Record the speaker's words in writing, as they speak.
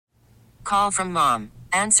call from mom.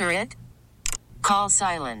 Answer it. Call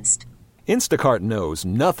silenced. Instacart knows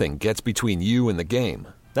nothing gets between you and the game.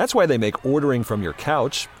 That's why they make ordering from your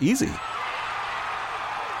couch easy.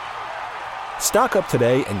 Stock up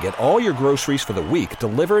today and get all your groceries for the week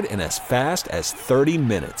delivered in as fast as 30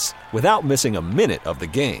 minutes without missing a minute of the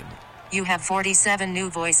game. You have 47 new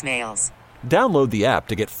voicemails. Download the app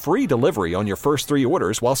to get free delivery on your first 3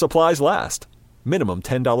 orders while supplies last. Minimum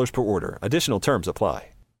 $10 per order. Additional terms apply.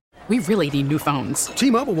 We really need new phones.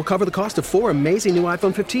 T-Mobile will cover the cost of 4 amazing new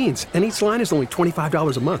iPhone 15s, and each line is only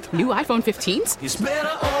 $25 a month. New iPhone 15s? It's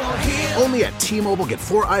better over here. Only at T-Mobile, get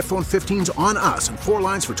 4 iPhone 15s on us and 4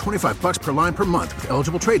 lines for $25 per line per month with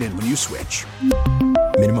eligible trade-in when you switch.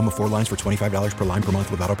 Minimum of 4 lines for $25 per line per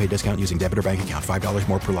month with autopay discount using debit or bank account. $5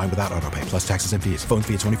 more per line without autopay, plus taxes and fees. Phone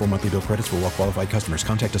fee at 24 monthly bill credits for well-qualified customers.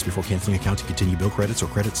 Contact us before canceling account to continue bill credits or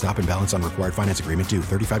credit stop and balance on required finance agreement due.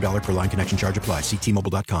 $35 per line connection charge applies. See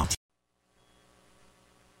T-Mobile.com.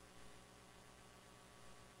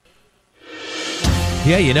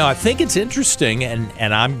 Yeah, I think it's interesting,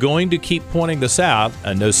 and I'm going to keep pointing this out.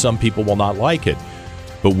 I know some people will not like it,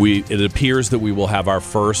 but it appears that we will have our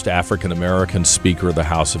first African-American Speaker of the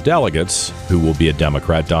House of Delegates, who will be a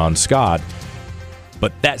Democrat, Don Scott.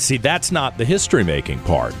 But that's not the history-making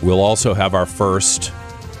part. We'll also have our first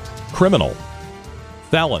criminal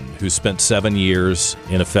felon who spent 7 years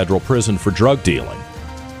in a federal prison for drug dealing.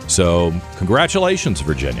 So congratulations,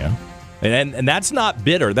 Virginia. And that's not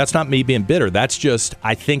bitter. That's not me being bitter. That's just,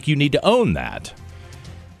 I think you need to own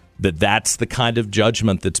that's the kind of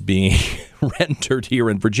judgment that's being rendered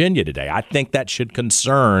here in Virginia today. I think that should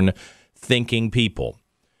concern thinking people,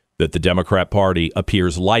 that the Democrat Party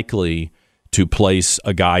appears likely to place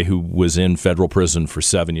a guy who was in federal prison for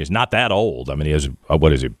 7 years. Not that old. I mean, he has,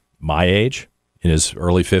 what is he, my age, in his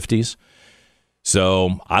early 50s?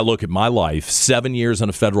 So I look at my life, 7 years in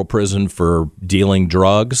a federal prison for dealing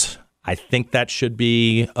drugs. I think that should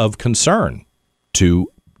be of concern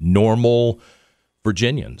to normal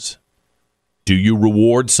Virginians. Do you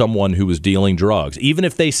reward someone who is dealing drugs, even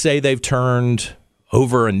if they say they've turned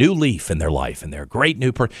over a new leaf in their life and they're a great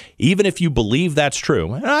new person? Even if you believe that's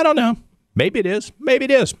true, I don't know. Maybe it is. Maybe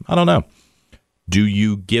it is. I don't know. Do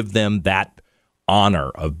you give them that honor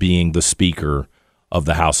of being the Speaker of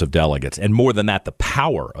the House of Delegates? And more than that, the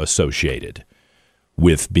power associated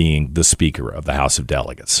with being the Speaker of the House of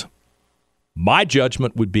Delegates? My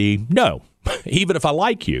judgment would be no. Even if I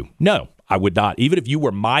like you, no, I would not. Even if you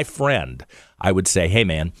were my friend, I would say, hey,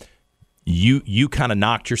 man, you kind of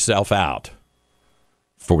knocked yourself out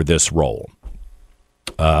for this role.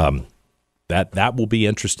 That will be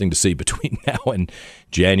interesting to see between now and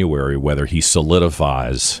January, whether he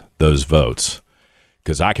solidifies those votes.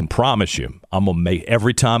 Because I can promise you, I'm gonna make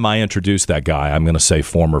every time I introduce that guy, I'm going to say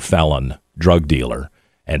former felon, drug dealer,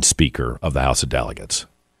 and Speaker of the House of Delegates.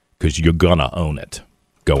 Because you're going to own it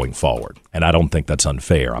going forward. And I don't think that's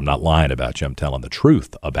unfair. I'm not lying about you. I'm telling the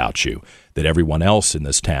truth about you that everyone else in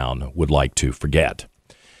this town would like to forget.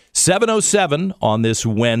 7:07 on this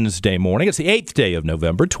Wednesday morning. It's the 8th day of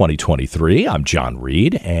November, 2023. I'm John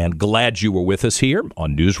Reed, and glad you were with us here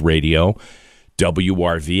on News Radio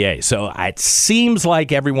WRVA. So it seems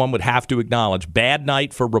like everyone would have to acknowledge bad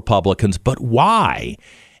night for Republicans, but why?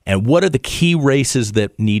 And what are the key races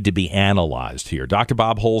that need to be analyzed here? Dr.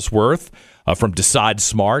 Bob Holsworth from Decide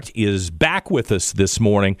Smart is back with us this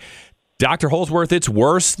morning. Dr. Holsworth, it's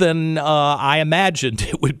worse than I imagined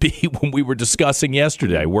it would be when we were discussing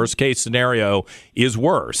yesterday. Worst case scenario is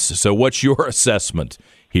worse. So what's your assessment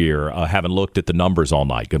here, having looked at the numbers all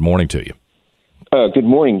night? Good morning to you. Good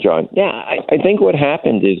morning, John. Yeah, I think what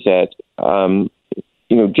happened is that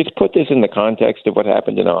just put this in the context of what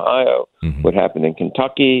happened in Ohio, what happened in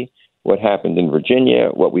Kentucky, what happened in Virginia,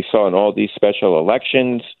 what we saw in all these special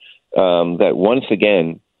elections, that once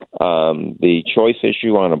again, the choice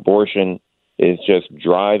issue on abortion is just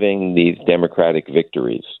driving these Democratic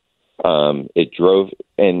victories. It drove,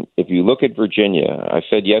 and if you look at Virginia, I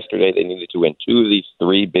said yesterday they needed to win 2 of these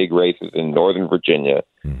 3 big races in Northern Virginia.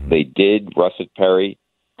 They did. Russet Perry,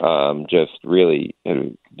 just really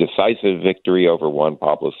a decisive victory over Juan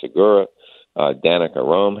Pablo Segura. Danica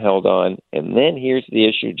Rome held on. And then here's the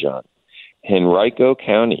issue, John. Henrico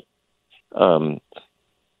County.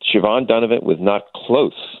 Siobhan Donovan was not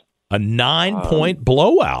close. A 9-point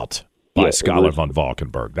blowout by Schuyler von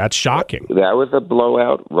Valkenburg. That's shocking. That was a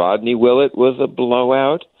blowout. Rodney Willett was a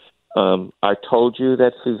blowout. I told you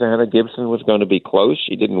that Susanna Gibson was going to be close.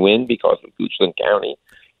 She didn't win because of Goochland County.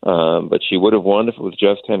 But she would have won if it was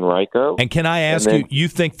just Henrico. And can I ask you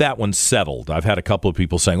think that one's settled? I've had a couple of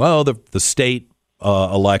people saying, the state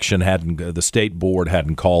election the state board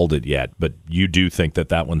hadn't called it yet, but you do think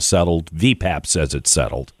that one's settled. VPAP says it's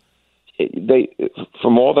settled.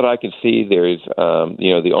 From all that I can see, there's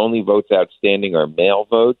the only votes outstanding are mail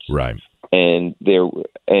votes, right? And there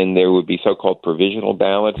would be so-called provisional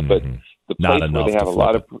ballots, but the places where they have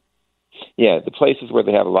the places where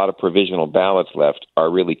they have a lot of provisional ballots left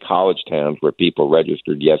are really college towns where people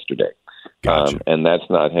registered yesterday. Gotcha. And that's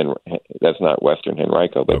not Western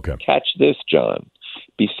Henrico. But catch this, John.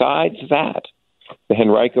 Besides that, the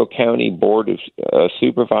Henrico County Board of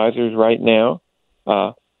Supervisors right now,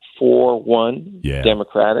 4-1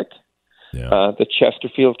 Democratic. Yeah. The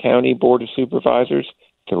Chesterfield County Board of Supervisors,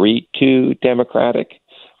 3-2 Democratic.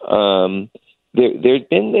 There's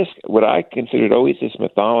been this, what I considered always this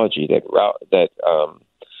mythology that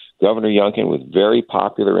Governor Youngkin was very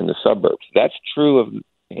popular in the suburbs. That's true of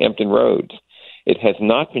Hampton Roads. It has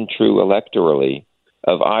not been true electorally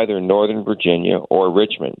of either Northern Virginia or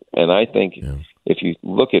Richmond. And I think if you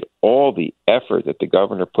look at all the effort that the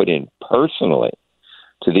governor put in personally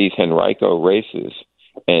to these Henrico races,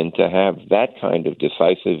 and to have that kind of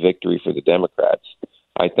decisive victory for the Democrats,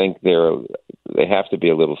 I think they have to be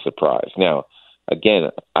a little surprised. Now, again,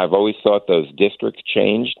 I've always thought those districts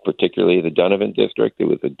changed, particularly the Donovan district. It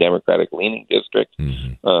was a Democratic-leaning district.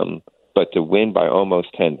 But to win by almost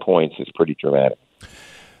 10 points is pretty dramatic.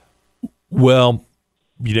 Well,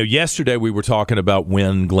 yesterday we were talking about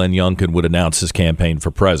when Glenn Youngkin would announce his campaign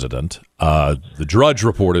for president. The Drudge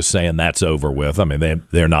Report is saying that's over with. I mean,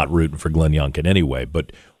 they're not rooting for Glenn Youngkin anyway.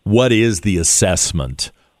 But what is the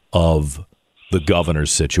assessment of the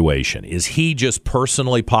governor's situation? Is he just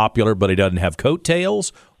personally popular, but he doesn't have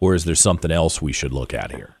coattails, or is there something else we should look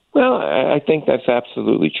at here? Well, I think that's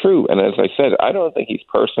absolutely true. And as I said, I don't think he's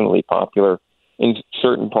personally popular in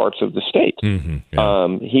certain parts of the state.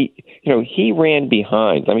 He ran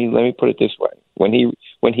behind. Let me put it this way: when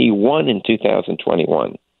he won in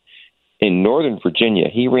 2021 in Northern Virginia,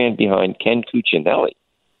 he ran behind Ken Cuccinelli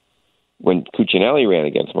when Cuccinelli ran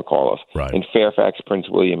against McAuliffe in Fairfax, Prince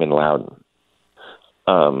William, and Loudoun.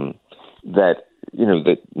 That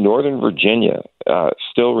Northern Virginia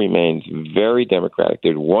still remains very Democratic.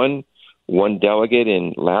 There's one delegate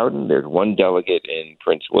in Loudoun. There's one delegate in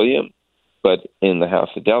Prince William. But in the House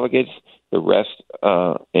of Delegates, the rest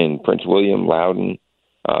in Prince William, Loudoun,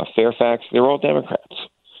 Fairfax, they're all Democrats.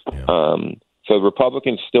 So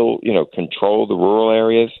Republicans still, control the rural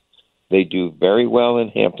areas. They do very well in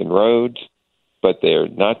Hampton Roads, but they're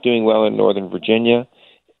not doing well in Northern Virginia.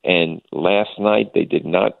 And last night, they did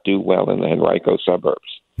not do well in the Henrico suburbs.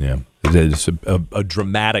 Yeah, it's a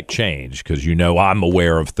dramatic change because, I'm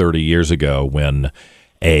aware of 30 years ago when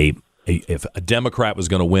if a Democrat was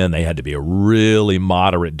going to win, they had to be a really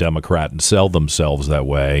moderate Democrat and sell themselves that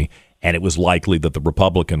way. And it was likely that the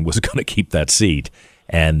Republican was going to keep that seat.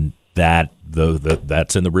 And that's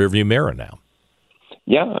in the rearview mirror now.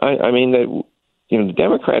 Yeah, the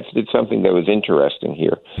Democrats did something that was interesting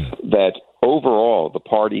here, that overall the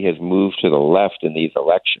party has moved to the left in these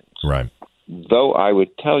elections. Right. Though I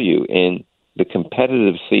would tell you in the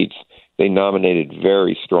competitive seats, they nominated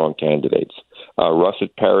very strong candidates.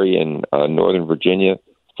 Russet Perry in Northern Virginia,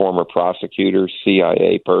 former prosecutor,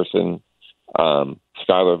 CIA person.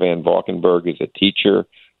 Schuyler Van Valkenburg is a teacher,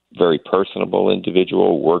 very personable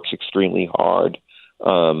individual, works extremely hard.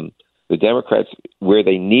 The Democrats, where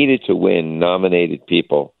they needed to win, nominated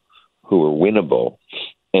people who were winnable.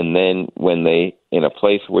 And then when they, in a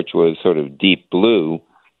place which was sort of deep blue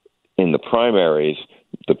in the primaries,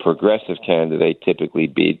 the progressive candidate typically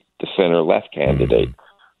beat the center-left candidate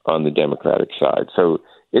on the Democratic side. So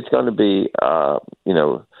it's going to be,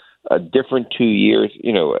 a different 2 years,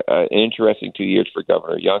 an interesting 2 years for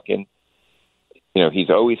Governor Youngkin. He's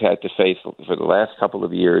always had to face, for the last couple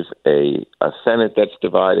of years, a Senate that's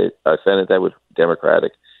divided, a Senate that was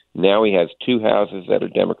Democratic. Now he has two houses that are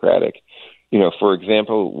Democratic. For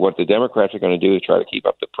example, what the Democrats are going to do is try to keep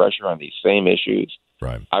up the pressure on these same issues.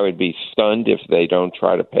 Right. I would be stunned if they don't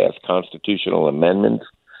try to pass constitutional amendments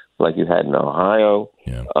like you had in Ohio,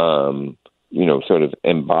 sort of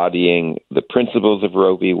embodying the principles of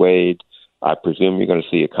Roe v. Wade. I presume you're going to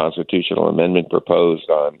see a constitutional amendment proposed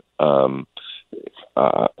on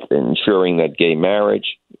ensuring that gay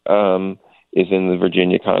marriage is in the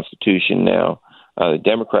Virginia Constitution now. The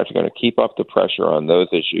Democrats are going to keep up the pressure on those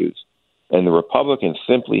issues, and the Republicans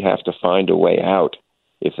simply have to find a way out,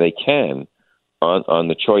 if they can, on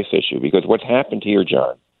the choice issue. Because what's happened here,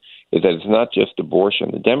 John, is that it's not just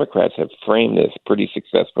abortion. The Democrats have framed this pretty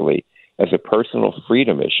successfully as a personal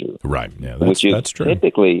freedom issue. Right. Yeah, that's true.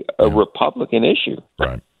 Typically a Republican issue.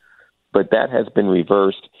 Right. But that has been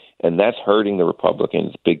reversed, and that's hurting the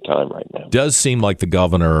Republicans big time right now. Does seem like the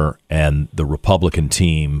governor and the Republican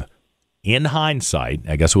team, in hindsight,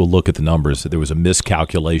 I guess we'll look at the numbers, there was a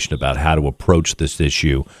miscalculation about how to approach this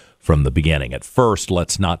issue from the beginning. At first,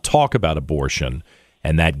 let's not talk about abortion,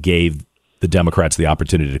 and that gave the Democrats the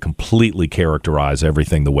opportunity to completely characterize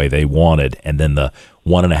everything the way they wanted, and then the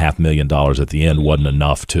 $1.5 million at the end wasn't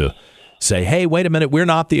enough to say, hey, wait a minute, we're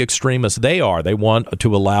not the extremists. They are. They want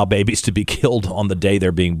to allow babies to be killed on the day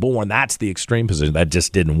they're being born. That's the extreme position. That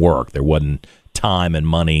just didn't work. There wasn't time and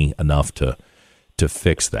money enough to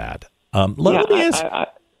fix that. Let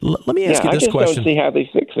me ask you this question. I just don't see how they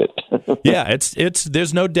fix it. Yeah, it's.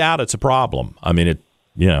 There's no doubt it's a problem. I mean,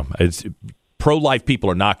 it's pro-life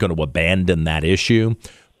people are not going to abandon that issue,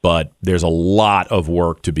 but there's a lot of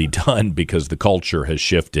work to be done because the culture has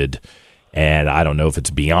shifted. And I don't know if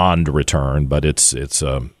it's beyond return, but it's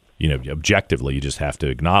objectively, you just have to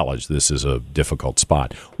acknowledge this is a difficult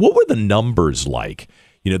spot. What were the numbers like?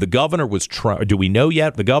 The governor was trying. Do we know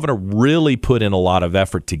yet? The governor really put in a lot of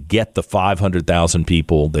effort to get the 500,000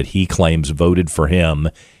 people that he claims voted for him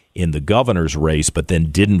in the governor's race, but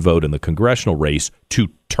then didn't vote in the congressional race to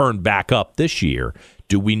turn back up this year.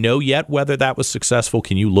 Do we know yet whether that was successful?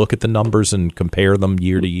 Can you look at the numbers and compare them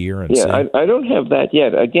year to year? And see? I don't have that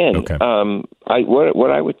yet. Again, okay.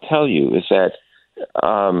 What I would tell you is that,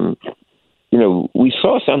 we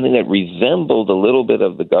saw something that resembled a little bit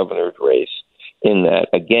of the governor's race in that,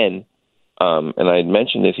 again, and I had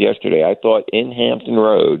mentioned this yesterday, I thought in Hampton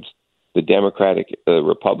Roads, the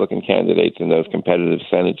Republican candidates in those competitive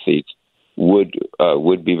Senate seats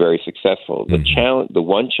would be very successful. The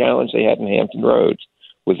one challenge they had in Hampton Roads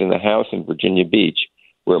was in the House in Virginia Beach,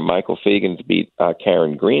 where Michael Fegans beat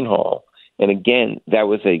Karen Greenhall. And again, that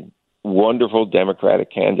was a wonderful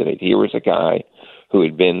Democratic candidate. Here was a guy who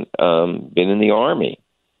had been in the Army,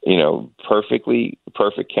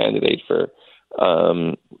 perfect candidate for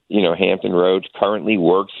Hampton Roads. Currently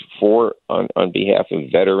works on behalf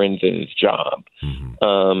of veterans in his job.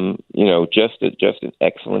 Just an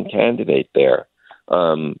excellent candidate there.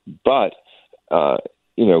 But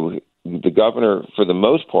the governor, for the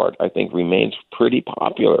most part, I think remains pretty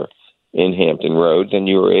popular in Hampton Roads, and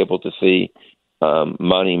you were able to see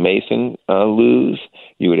Monty Mason lose.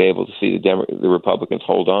 You were able to see the Republicans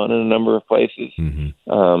hold on in a number of places.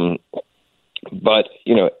 But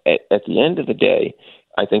at the end of the day,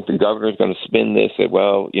 I think the governor is going to spin this at,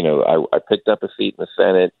 I picked up a seat in the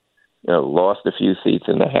Senate, lost a few seats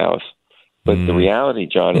in the House. But the reality,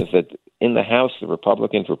 John, is that in the House, the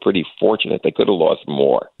Republicans were pretty fortunate. They could have lost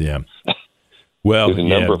more. Yeah. Well, there's a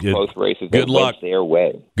number of close races that went their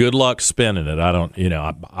way. Good luck spinning it. I don't,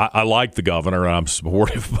 I like the governor and I'm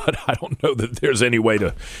supportive, but I don't know that there's any way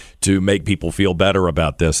to make people feel better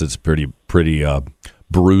about this. It's pretty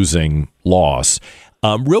bruising loss.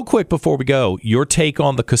 Real quick before we go, your take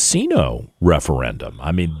on the casino referendum.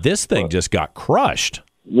 I mean, this thing just got crushed.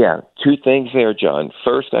 Yeah, two things there, John.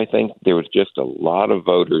 First, I think there was just a lot of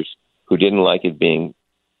voters who didn't like it being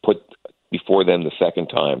put before them the second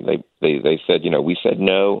time. They said, we said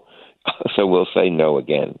no, so we'll say no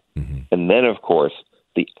again. And then, of course,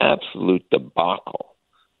 the absolute debacle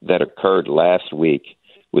that occurred last week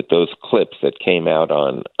with those clips that came out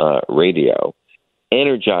on radio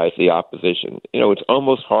energized the opposition. It's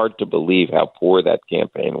almost hard to believe how poor that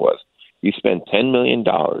campaign was. You spent $10 million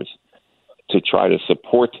to try to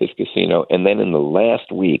support this casino, and then in the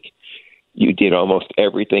last week, you did almost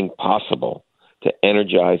everything possible to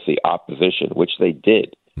energize the opposition, which they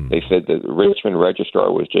did. They said that the Richmond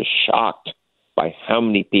Registrar was just shocked by how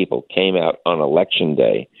many people came out on Election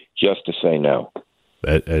Day just to say no.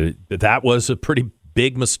 That was a pretty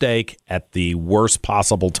big mistake at the worst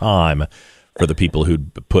possible time for the people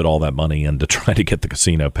who'd put all that money in to try to get the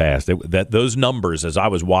casino passed. Those numbers, as I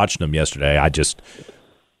was watching them yesterday, I just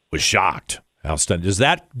was shocked. How stunning. Does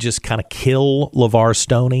that just kind of kill LeVar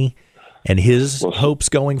Stoney and his hopes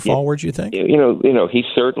going forward, you think? He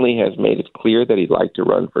certainly has made it clear that he'd like to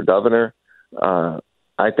run for governor. I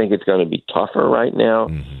think it's going to be tougher right now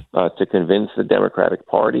to convince the Democratic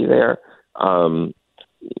Party there.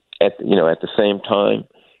 At the same time,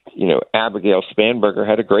 Abigail Spanberger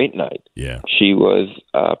had a great night. Yeah, she was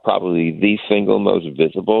probably the single most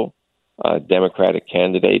visible Democratic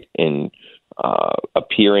candidate in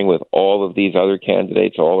appearing with all of these other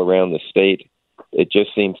candidates all around the state. It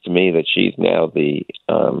just seems to me that she's now the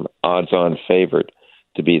odds-on favorite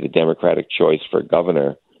to be the Democratic choice for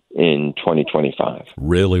governor in 2025.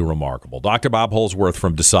 Really remarkable. Dr. Bob Holsworth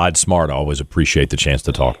from Decide Smart. I always appreciate the chance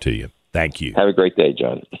to talk to you. Thank you. Have a great day,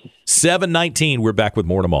 John. 7:19. We're back with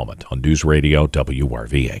more in a moment on News Radio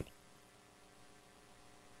WRVA.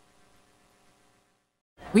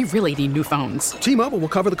 We really need new phones. T-Mobile will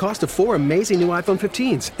cover the cost of 4 amazing new iPhone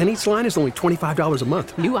 15s, and each line is only $25 a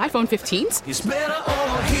month. New iPhone 15s? It's better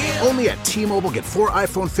over here. Only at T-Mobile, get 4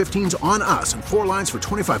 iPhone 15s on us and 4 lines for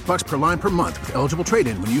 $25 per line per month with eligible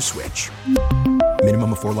trade-in when you switch.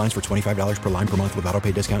 Minimum of 4 lines for $25 per line per month with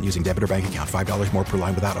autopay discount using debit or bank account. $5 more per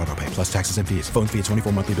line without autopay, plus taxes and fees. Phone fee at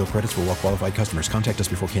 24 monthly bill credits for well-qualified customers. Contact us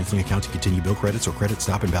before canceling account to continue bill credits or credit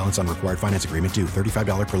stop and balance on required finance agreement due.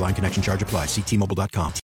 $35 per line connection charge applies. See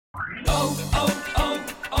T-Mobile.com.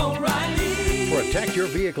 O'Reilly. Protect your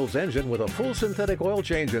vehicle's engine with a full synthetic oil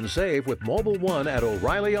change and save with Mobile One at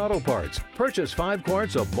O'Reilly Auto Parts. Purchase 5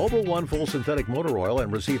 quarts of Mobile One full synthetic motor oil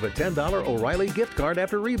and receive a $10 O'Reilly gift card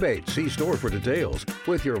after rebate. See store for details.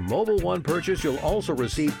 With your Mobile One purchase, you'll also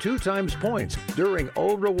receive 2 times points during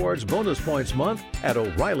O Rewards Bonus Points Month at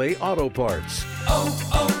O'Reilly Auto Parts.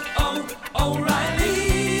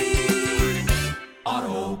 O'Reilly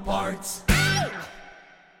Auto Parts.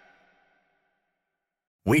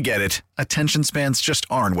 We get it. Attention spans just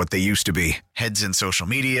aren't what they used to be. Heads in social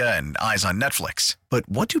media and eyes on Netflix. But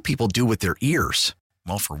what do people do with their ears?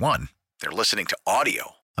 Well, for one, they're listening to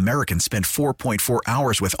audio. Americans spend 4.4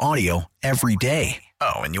 hours with audio every day.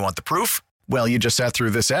 Oh, and you want the proof? Well, you just sat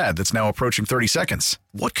through this ad that's now approaching 30 seconds.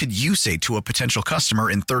 What could you say to a potential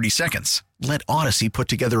customer in 30 seconds? Let Odyssey put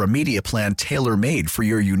together a media plan tailor-made for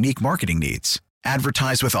your unique marketing needs.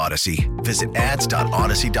 Advertise with Odyssey. Visit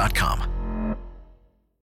ads.odyssey.com.